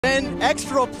10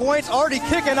 extra points already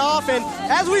kicking off, and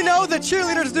as we know, the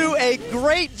cheerleaders do a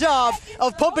great job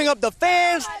of pumping up the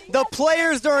fans, the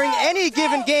players during any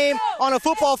given game on a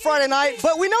football Friday night.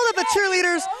 But we know that the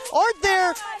cheerleaders aren't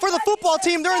there for the football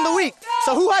team during the week.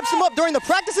 So who hypes them up during the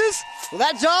practices? Well,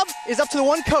 that job is up to the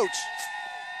one coach.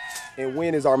 And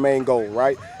win is our main goal,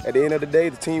 right? At the end of the day,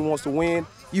 the team wants to win.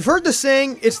 You've heard the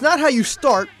saying, it's not how you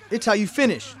start, it's how you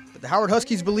finish. But the Howard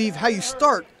Huskies believe how you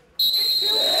start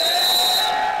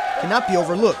cannot be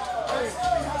overlooked.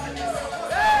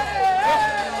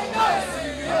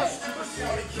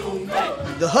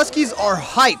 The Huskies are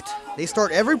hyped. They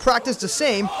start every practice the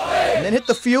same and then hit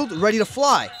the field ready to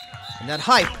fly. And that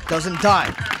hype doesn't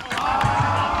die.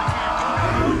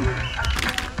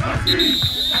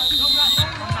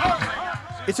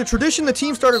 It's a tradition the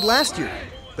team started last year,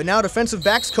 but now defensive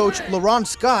backs coach LaRon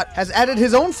Scott has added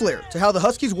his own flair to how the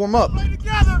Huskies warm up. Play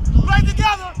together,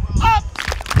 up!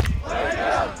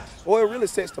 Well, it really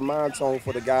sets the mind tone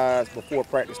for the guys before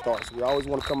practice starts. We always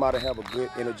want to come out and have a good,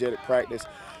 energetic practice,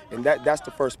 and that's the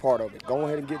first part of it. Go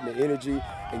ahead and getting the energy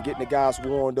and getting the guys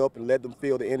warmed up and let them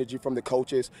feel the energy from the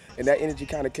coaches, and that energy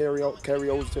kind of carry over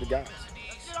to the guys.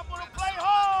 Play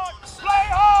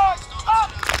hard, up!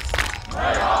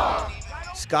 Play hard!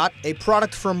 Scott, a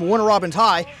product from Warner Robins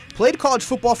High, played college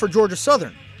football for Georgia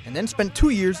Southern and then spent 2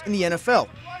 years in the NFL.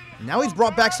 And now he's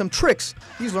brought back some tricks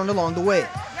he's learned along the way.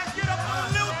 Let's get up on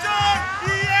a little turn.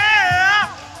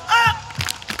 Yeah! Up!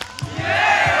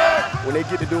 Yeah! When they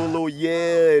get to do a little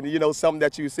yeah, and you know, something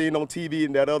that you've seen on TV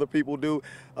and that other people do,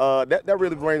 that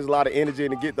really brings a lot of energy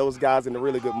and to get those guys in a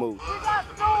really good mood.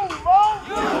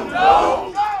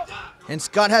 And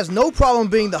Scott has no problem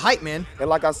being the hype man. And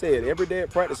like I said, every day at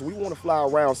practice, we want to fly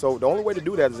around. So the only way to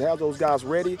do that is have those guys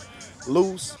ready,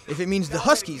 loose. If it means the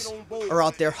Huskies are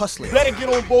out there hustling. Let it get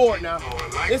on board now.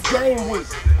 It's game week.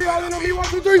 Y'all in on me, 1,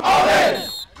 2, 3.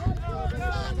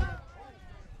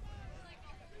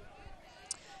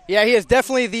 Yeah, he is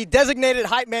definitely the designated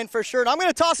hype man for sure. And I'm going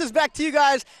to toss this back to you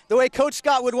guys the way Coach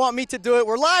Scott would want me to do it.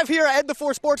 We're live here at the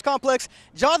 4 Sports Complex.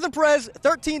 Jonathan Perez,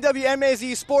 13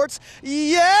 WMAZ Sports.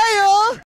 Yeah!